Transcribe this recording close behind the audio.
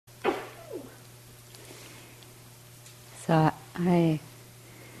So I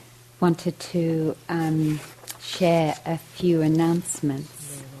wanted to share a few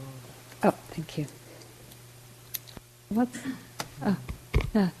announcements. Oh, thank you. What? Oh,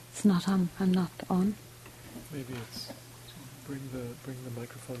 no, it's not on. I'm not on. Maybe it's bring the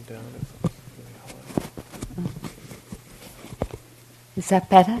microphone down if it's really high. Oh. Is that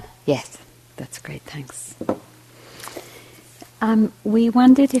better? Yes, that's great. Thanks. We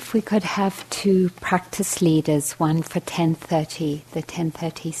wondered if we could have two practice leaders, one for 10:30, the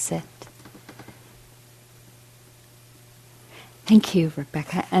 10:30 sit. Thank you,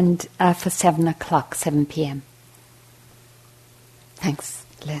 Rebecca, and for 7 o'clock, 7 p.m. Thanks,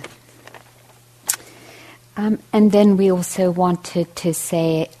 Lynn. And then we also wanted to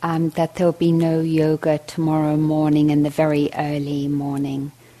say that there will be no yoga tomorrow morning in the very early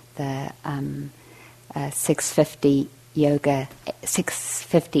morning, the 6:50 yoga,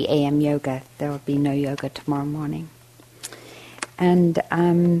 6:50 a.m. yoga. There will be no yoga tomorrow morning. And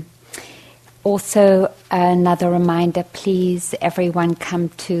also another reminder, please everyone come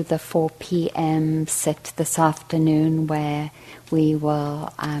to the 4 p.m. sit this afternoon where we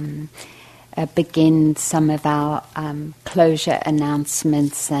will begin some of our closure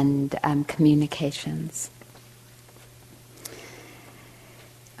announcements and communications.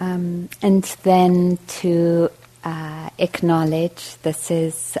 And then to acknowledge this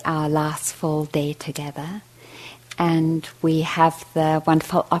is our last full day together, and we have the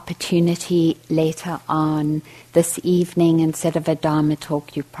wonderful opportunity later on this evening, instead of a Dharma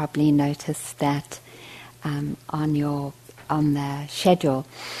talk, you probably noticed that on the schedule,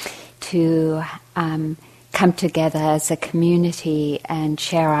 to come together as a community and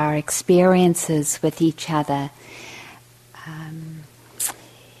share our experiences with each other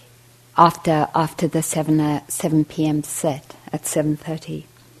after the 7 p.m. sit at 7:30.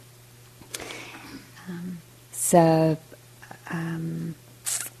 So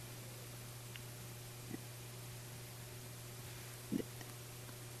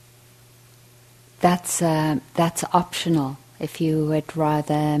that's optional. If you would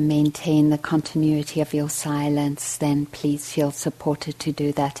rather maintain the continuity of your silence, then please feel supported to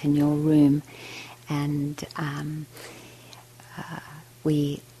do that in your room. And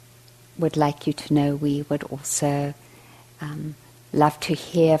we would like you to know we would also love to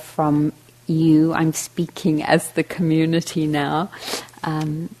hear from you. I'm speaking as the community now,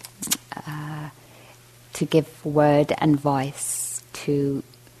 to give word and voice to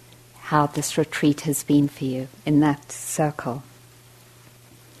how this retreat has been for you in that circle.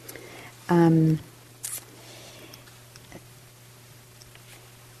 And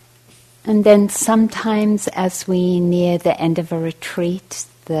then sometimes as we near the end of a retreat,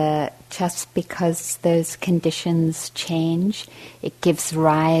 just because those conditions change, it gives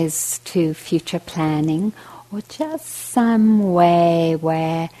rise to future planning, or just some way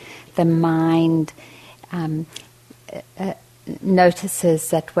where the mind notices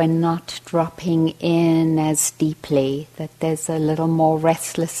that we're not dropping in as deeply, that there's a little more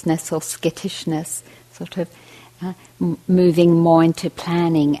restlessness or skittishness, sort of moving more into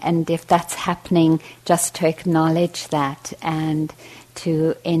planning. And if that's happening, just to acknowledge that and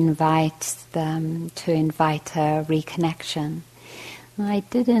to invite a reconnection. I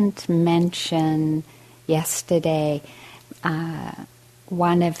didn't mention yesterday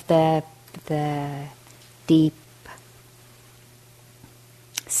one of the deep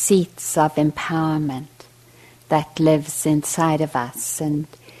seats of empowerment that lives inside of us, and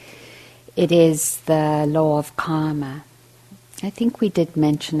it is the law of karma. I think we did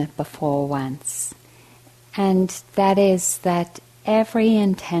mention it before once, and that is that every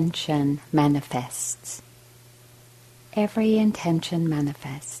intention manifests. Every intention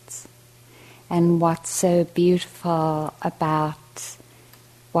manifests. And what's so beautiful about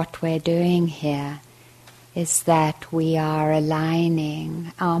what we're doing here is that we are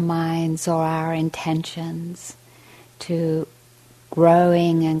aligning our minds or our intentions to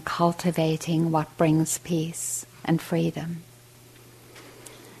growing and cultivating what brings peace and freedom.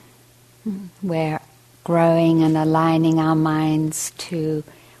 We're growing and aligning our minds to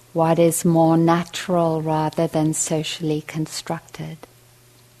what is more natural rather than socially constructed.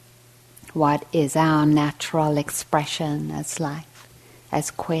 What is our natural expression as life, as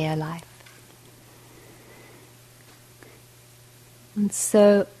queer life. And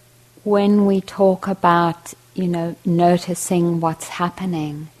so when we talk about, noticing what's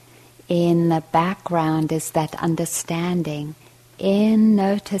happening, in the background is that understanding. In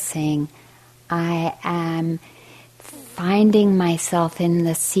noticing, I am finding myself in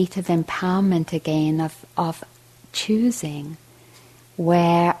the seat of empowerment again, of choosing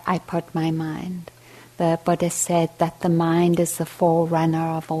where I put my mind. The Buddha said that the mind is the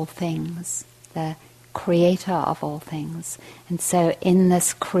forerunner of all things, the creator of all things. And so in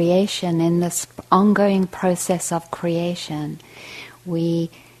this creation, in this ongoing process of creation, we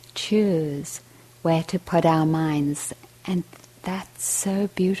choose where to put our minds. And that's so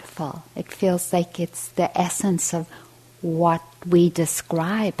beautiful. It feels like it's the essence of what we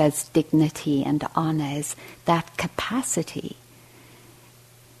describe as dignity and honor, is that capacity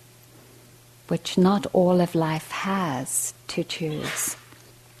which not all of life has to choose.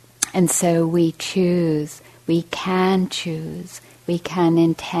 And so we choose, we can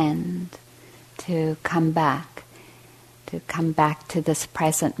intend to come back to this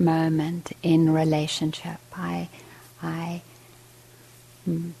present moment in relationship. I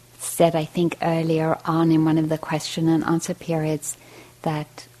said, I think earlier on in one of the question and answer periods,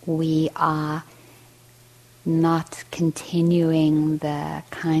 that we are not continuing the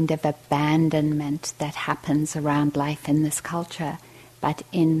kind of abandonment that happens around life in this culture, but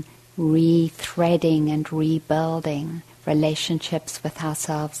in rethreading and rebuilding relationships with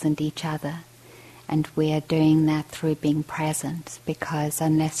ourselves and each other. And we are doing that through being present, because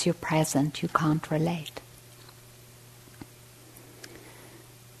unless you're present, you can't relate.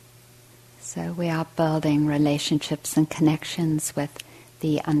 So we are building relationships and connections with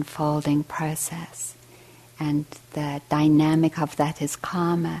the unfolding process. And the dynamic of that is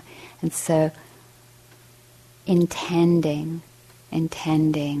karma. And so intending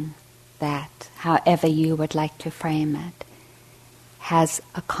that, however you would like to frame it, has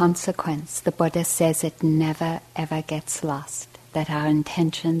a consequence. The Buddha says it never ever gets lost, that our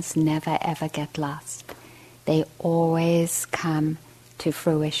intentions never ever get lost. They always come to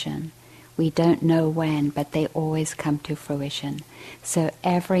fruition. We don't know when, but they always come to fruition. So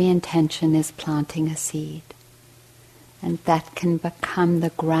every intention is planting a seed. And that can become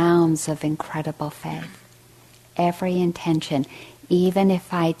the grounds of incredible faith. Every intention, even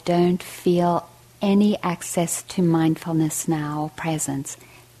if I don't feel any access to mindfulness now or presence,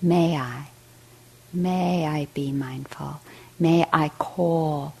 may I be mindful. May I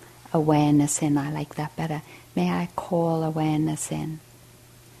call awareness in. I like that better. May I call awareness in.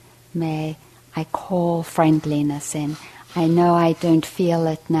 May I call friendliness in. I know I don't feel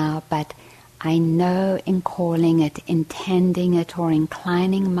it now, but I know in calling it, intending it, or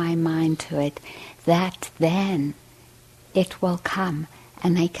inclining my mind to it, that then it will come,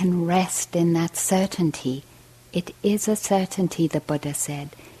 and I can rest in that certainty. It is a certainty, the Buddha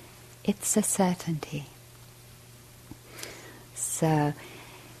said. It's a certainty. So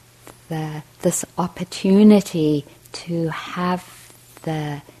this opportunity to have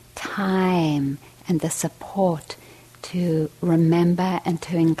the time and the support to remember and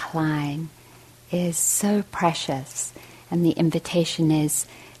to incline is so precious, and the invitation is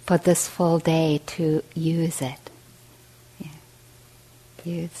for this full day to use it.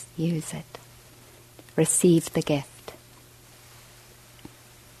 Yeah. Use it. Receive the gift.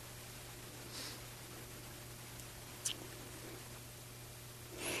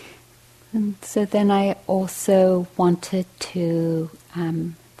 And so then I also wanted to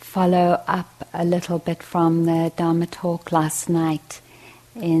follow up a little bit from the Dharma talk last night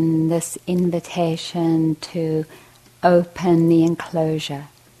in this invitation to open the enclosure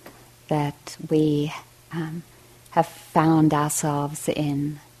that we have found ourselves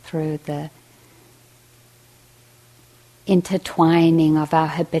in through the intertwining of our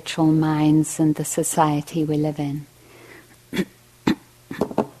habitual minds and the society we live in.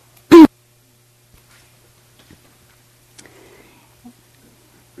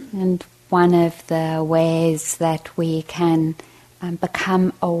 And one of the ways that we can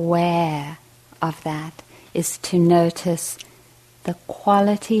become aware of that is to notice the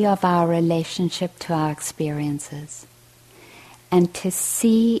quality of our relationship to our experiences, and to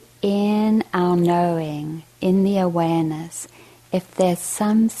see in our knowing, in the awareness, if there's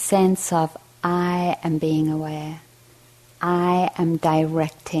some sense of I am being aware, I am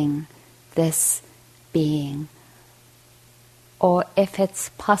directing this being, or if it's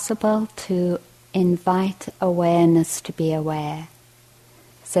possible to invite awareness to be aware,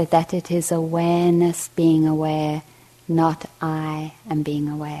 so that it is awareness being aware, not I am being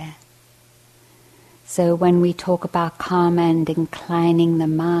aware. So when we talk about karma and inclining the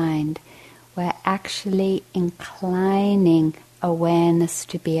mind, we're actually inclining awareness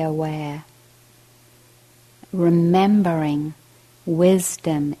to be aware. Remembering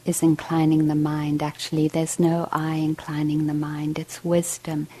wisdom is inclining the mind. Actually, there's no I inclining the mind. It's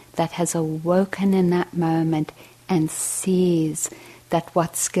wisdom that has awoken in that moment and sees that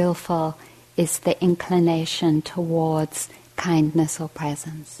what's skillful is the inclination towards kindness or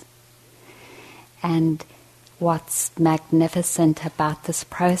presence. And what's magnificent about this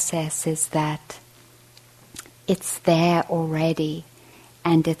process is that it's there already,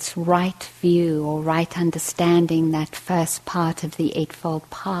 and it's right view or right understanding, that first part of the Eightfold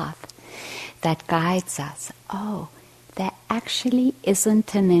Path that guides us. Oh, there actually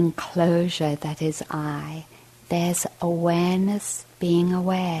isn't an enclosure that is I. There's awareness being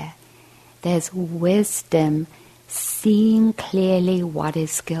aware. There's wisdom seeing clearly what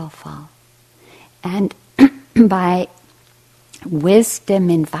is skillful. And by wisdom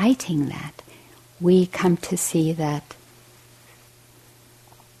inviting that, we come to see that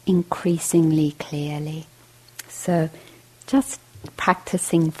increasingly clearly. So just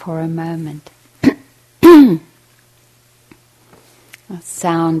practicing for a moment.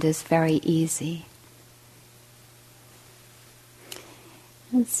 Sound is very easy.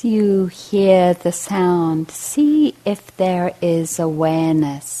 As you hear the sound, see if there is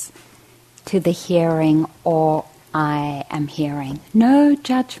awareness to the hearing or I am hearing. No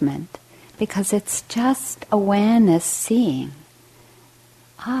judgment, because it's just awareness seeing.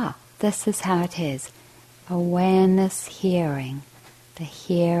 This is how it is. Awareness hearing. The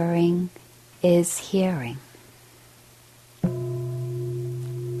hearing is hearing.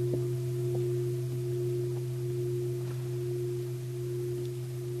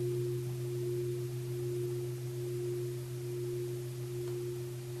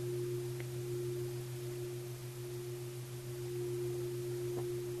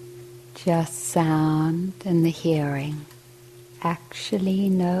 Just sound and the hearing. Actually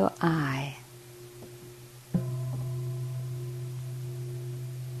no I.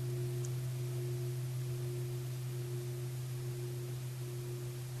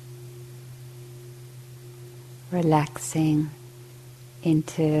 Relaxing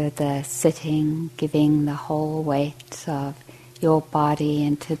into the sitting, giving the whole weight of your body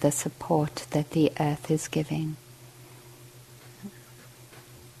into the support that the earth is giving.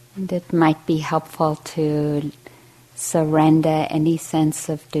 And it might be helpful to surrender any sense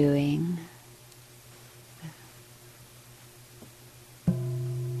of doing.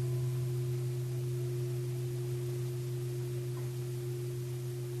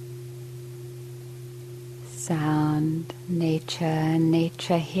 Sound,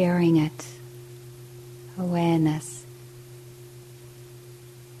 nature hearing it, awareness.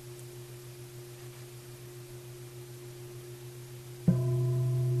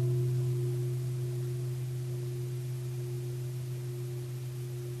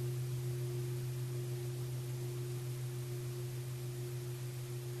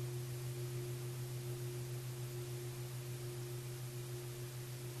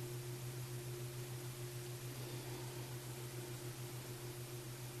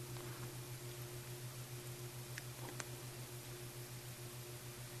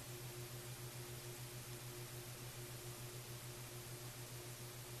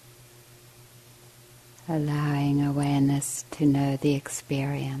 Allowing awareness to know the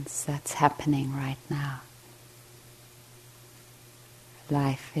experience that's happening right now.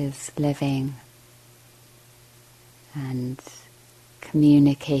 Life is living and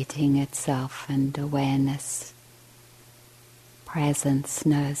communicating itself, and awareness, presence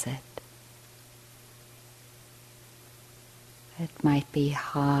knows it. It might be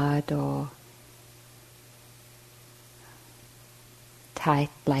hard or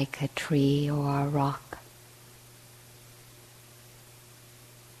tight like a tree or a rock.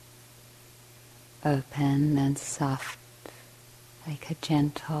 Open and soft like a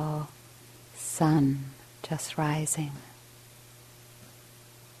gentle sun just rising.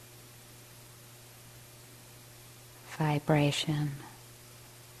 Vibration,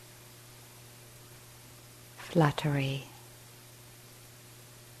 fluttery,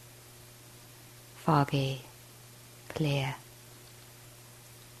 foggy, clear.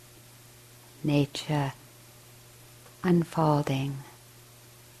 Nature unfolding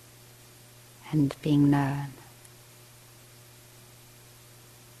and being known.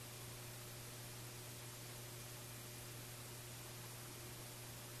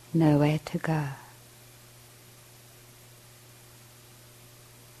 Nowhere to go.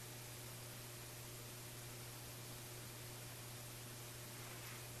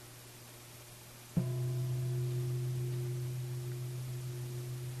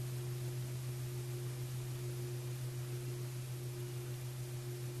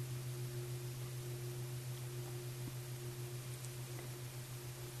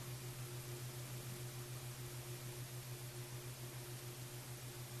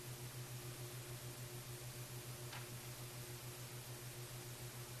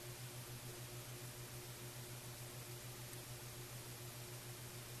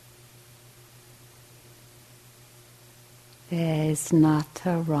 There is not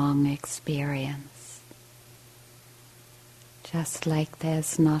a wrong experience, just like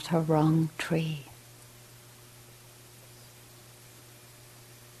there's not a wrong tree.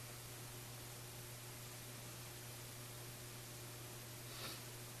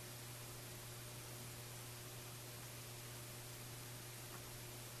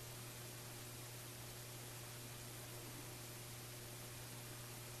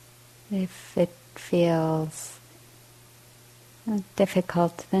 If it feels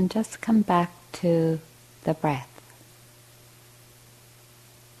difficult, then just come back to the breath.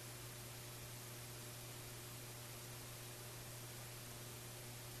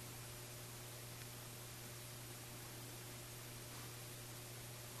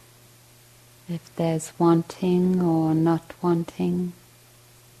 If there's wanting or not wanting,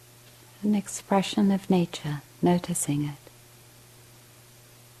 an expression of nature, noticing it.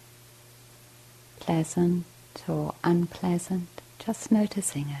 Pleasant or unpleasant, just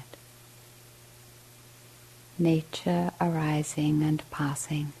noticing it. Nature arising and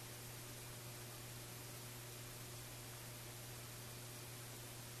passing.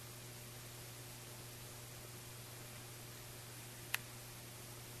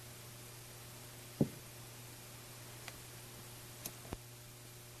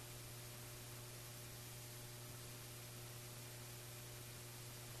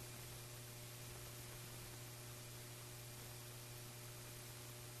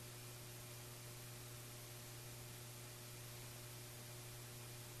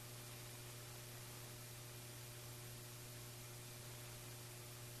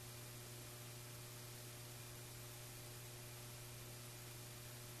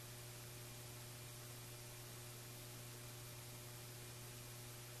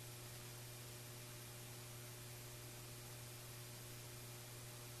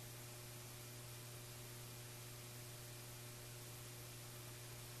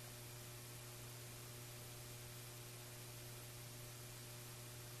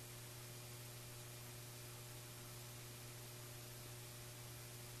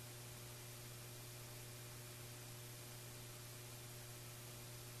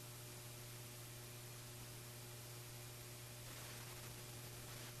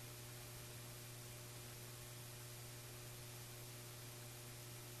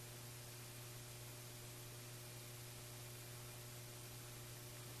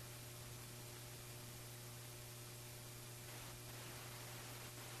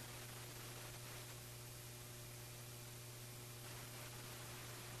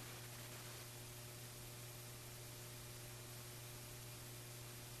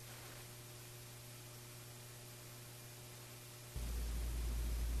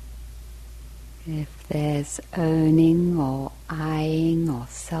 If there's owning or eyeing or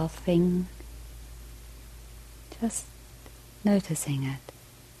selfing, just noticing it.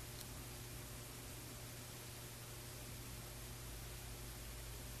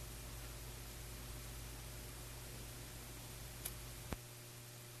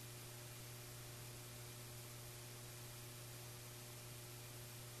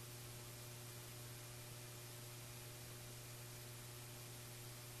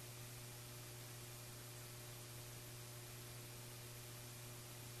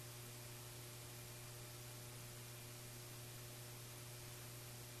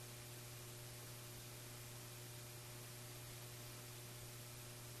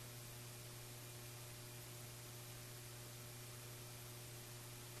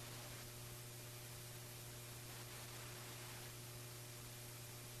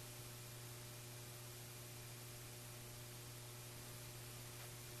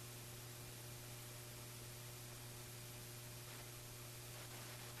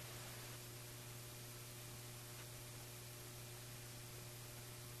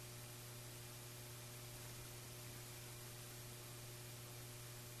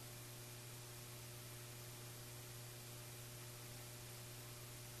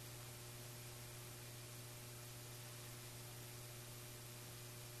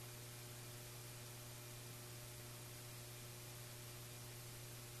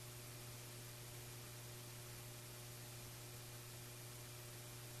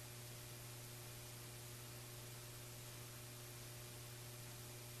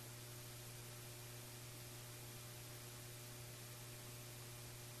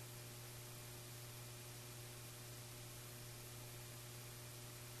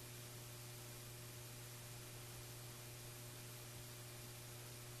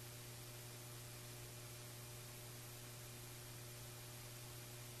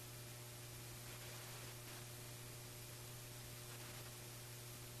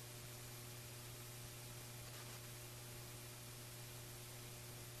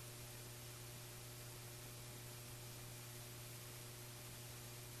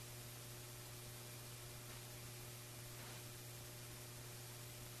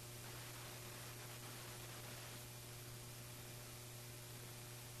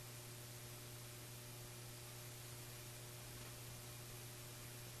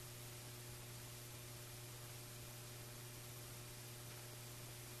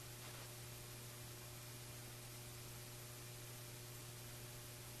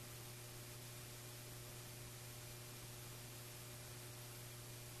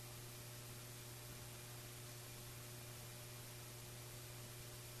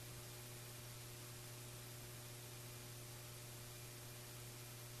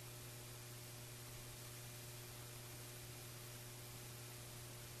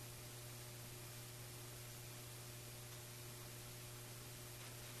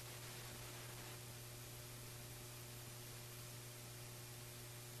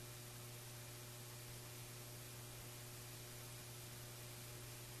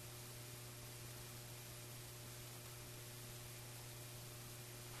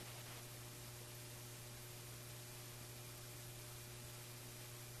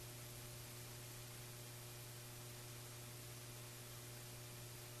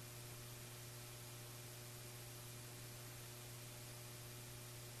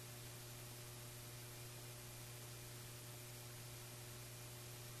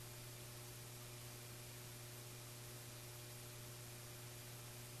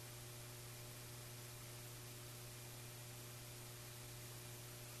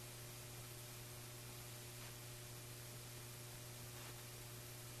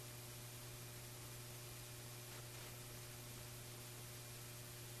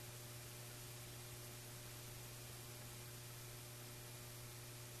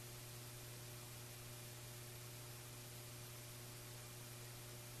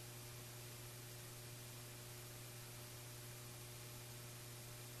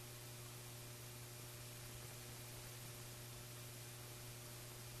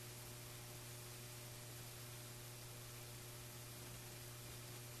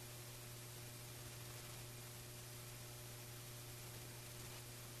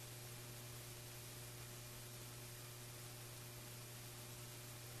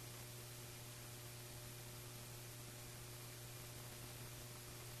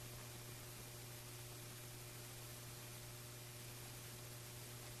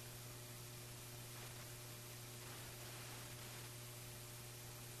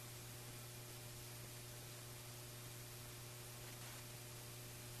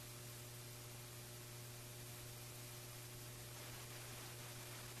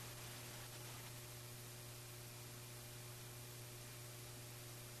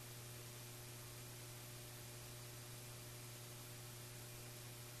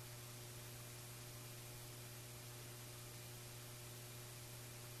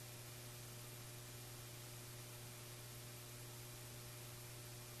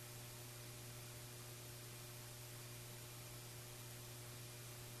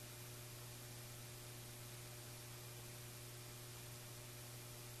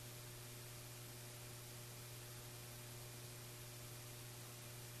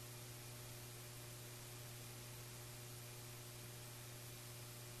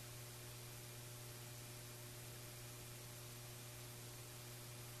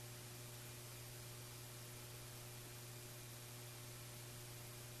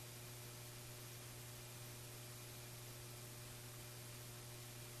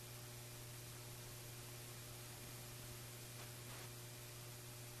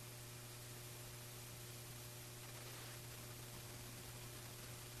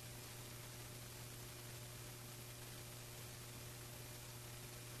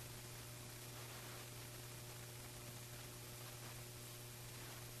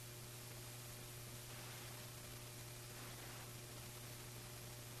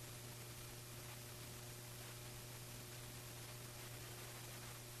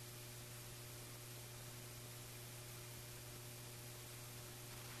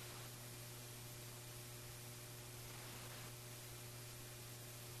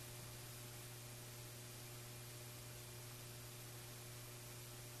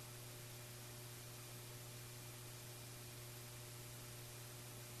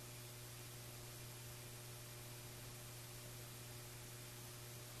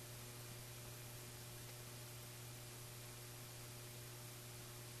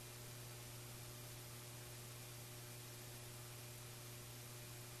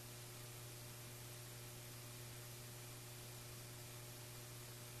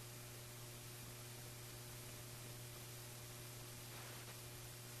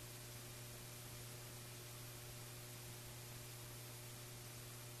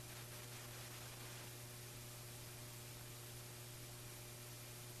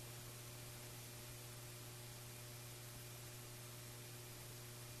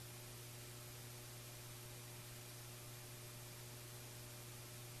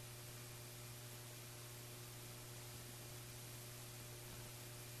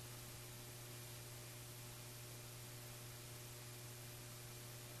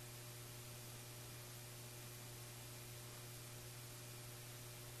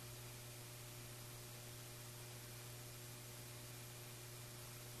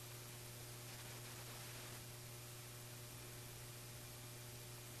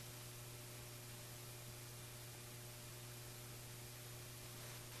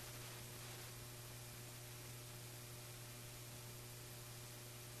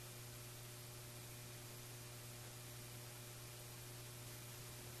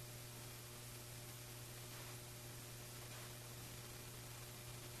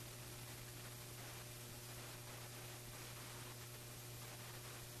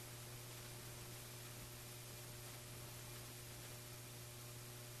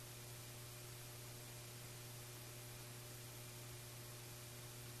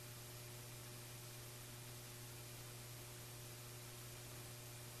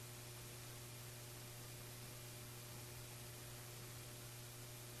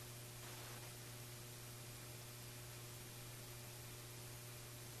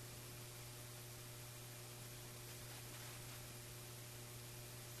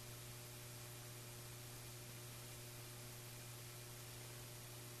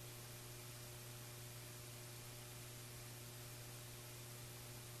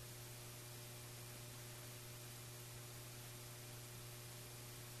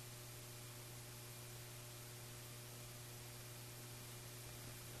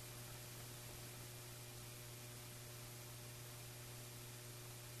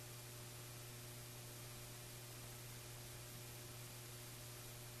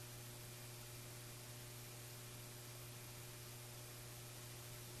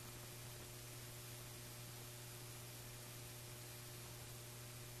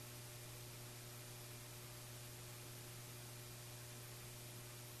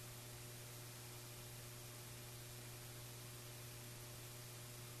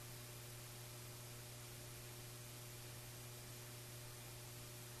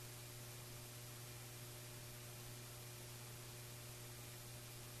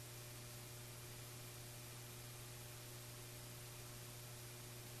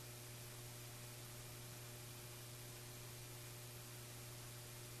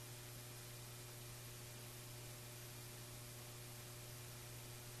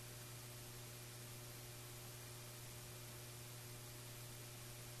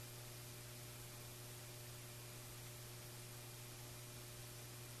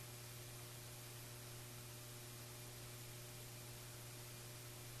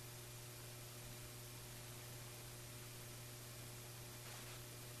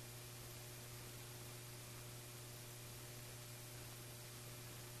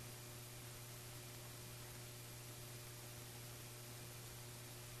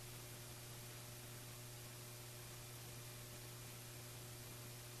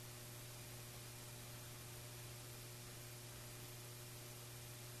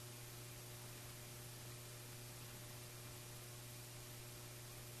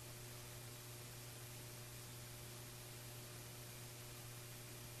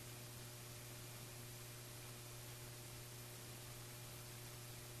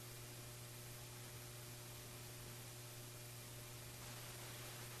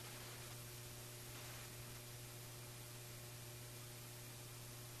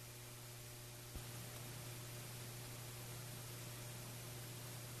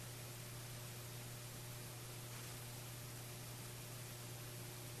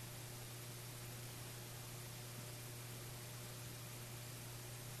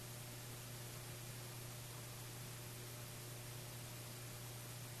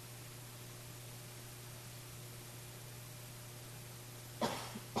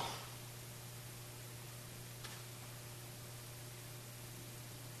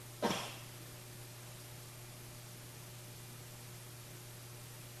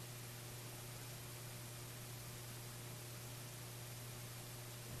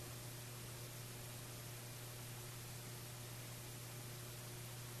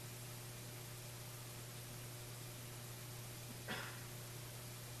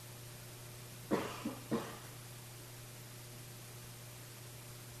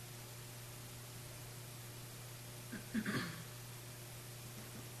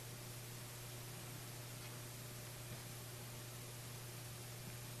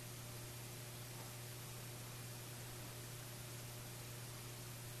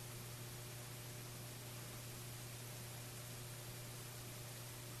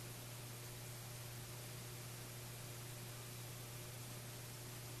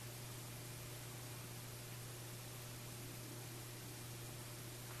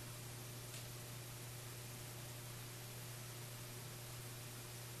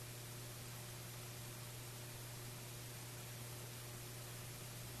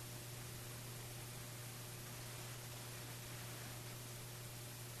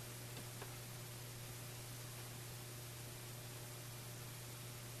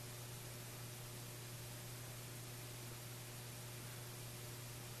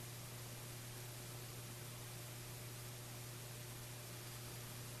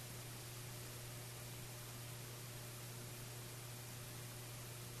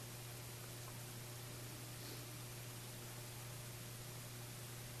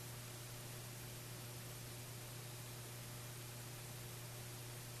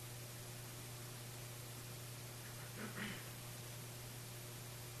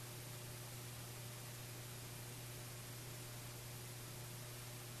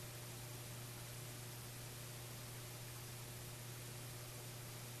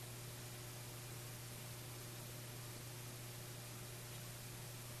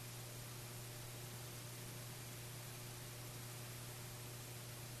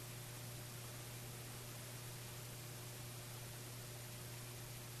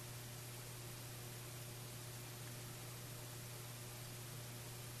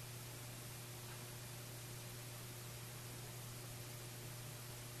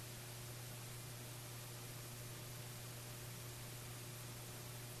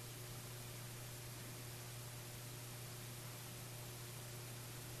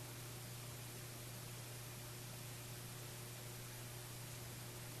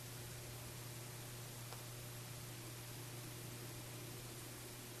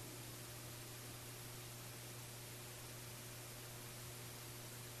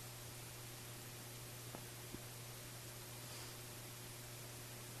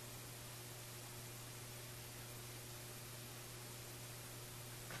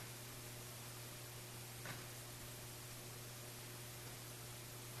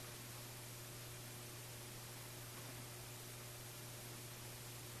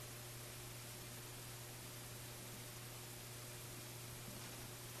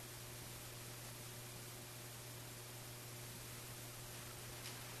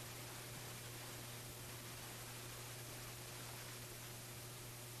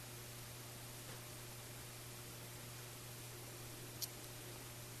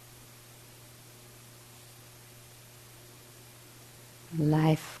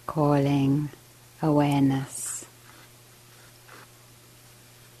 life calling awareness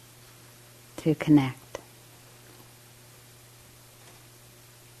to connect.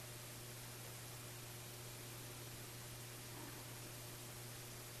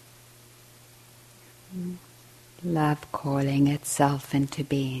 Love calling itself into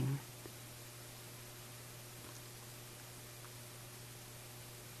being.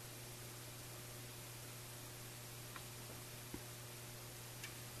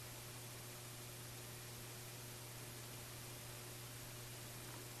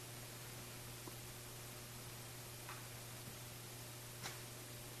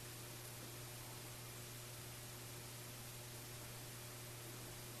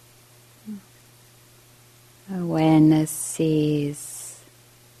 Awareness sees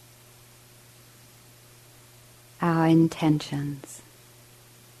our intentions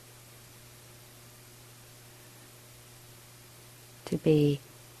to be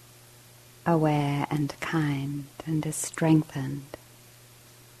aware and kind, and is strengthened.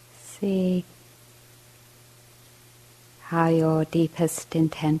 See how your deepest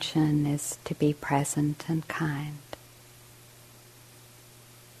intention is to be present and kind.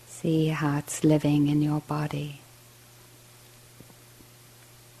 See how it's living in your body.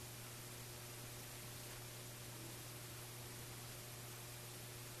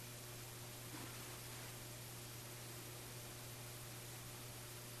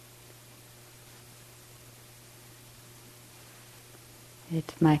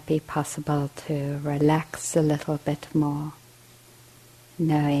 It might be possible to relax a little bit more,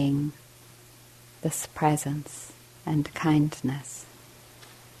 knowing this presence and kindness.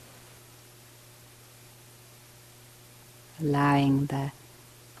 Allowing the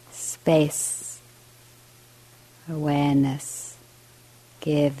space awareness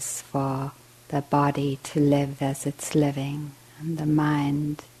gives for the body to live as it's living, and the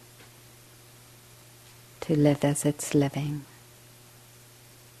mind to live as it's living.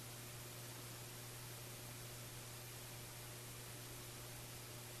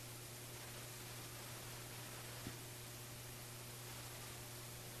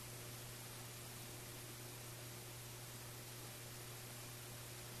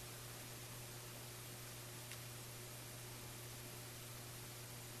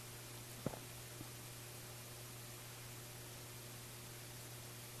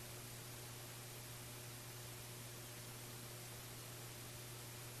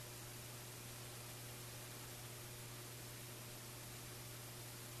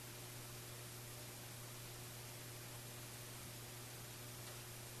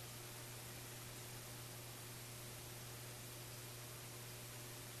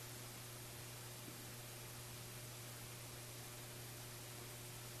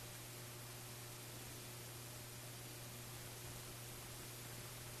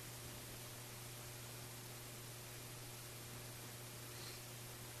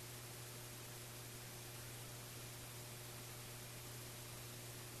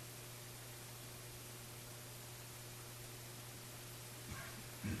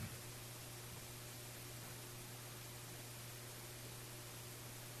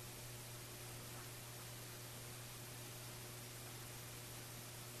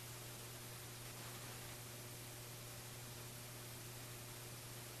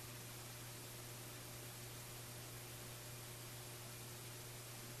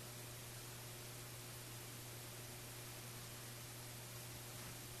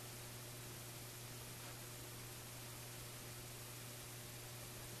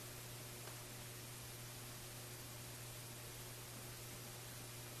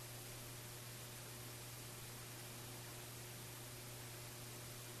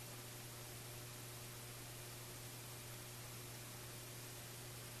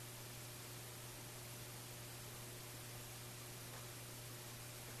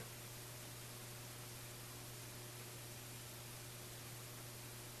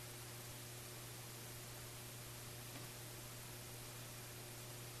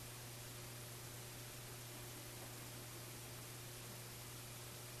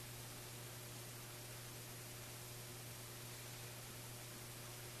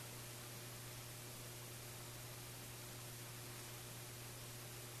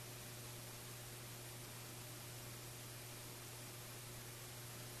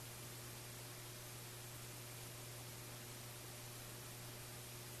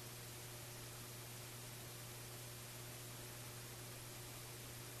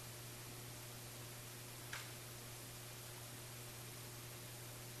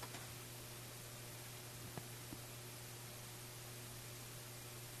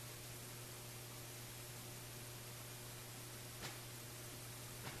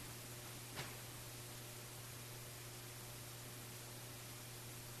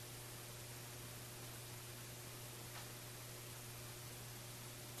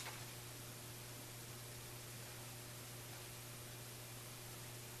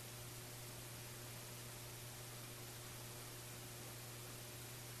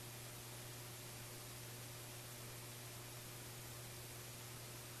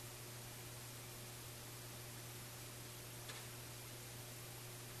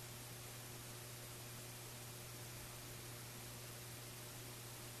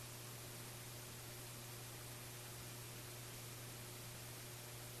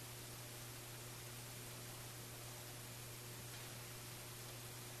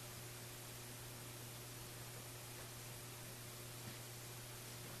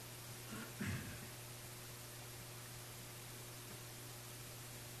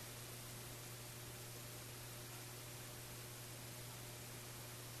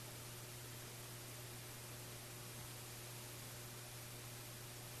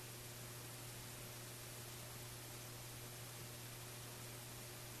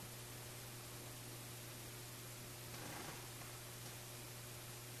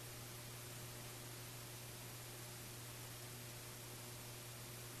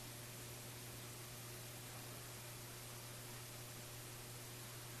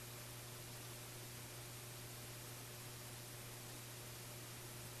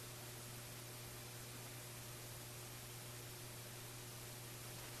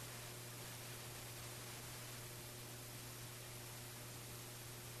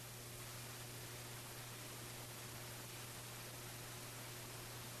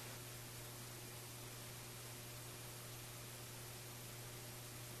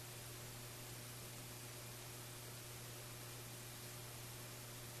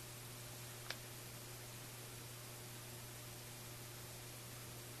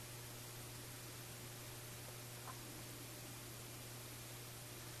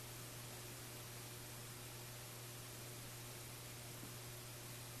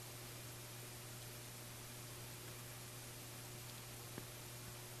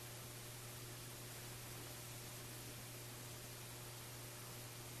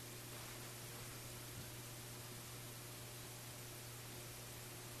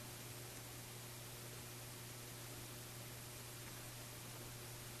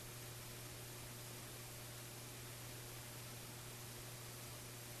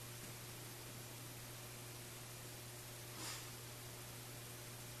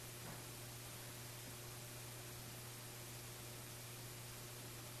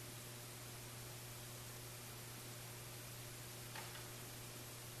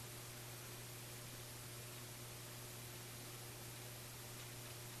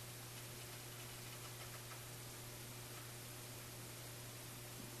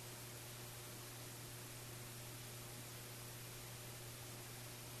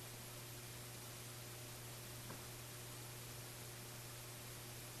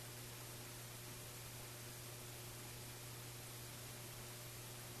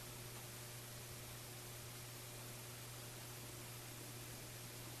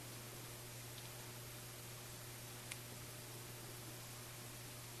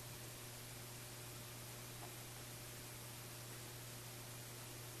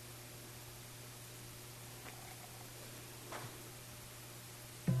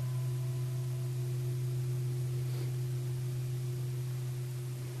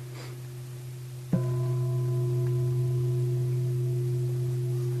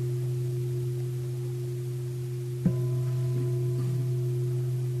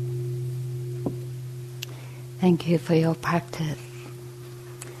 Thank you for your practice.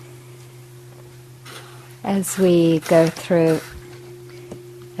 As we go through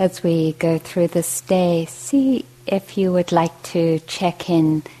this day, see if you would like to check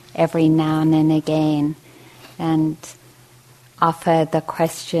in every now and again and offer the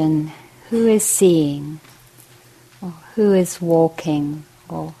question, who is seeing, or who is walking,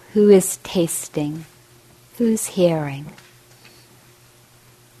 or who is tasting, who's hearing?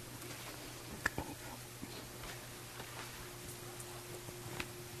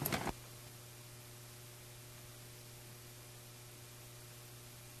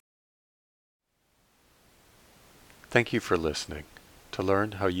 Thank you for listening. To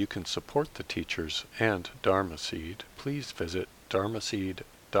learn how you can support the teachers and Dharma Seed, please visit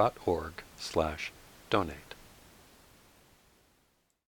dharmaseed.org/donate.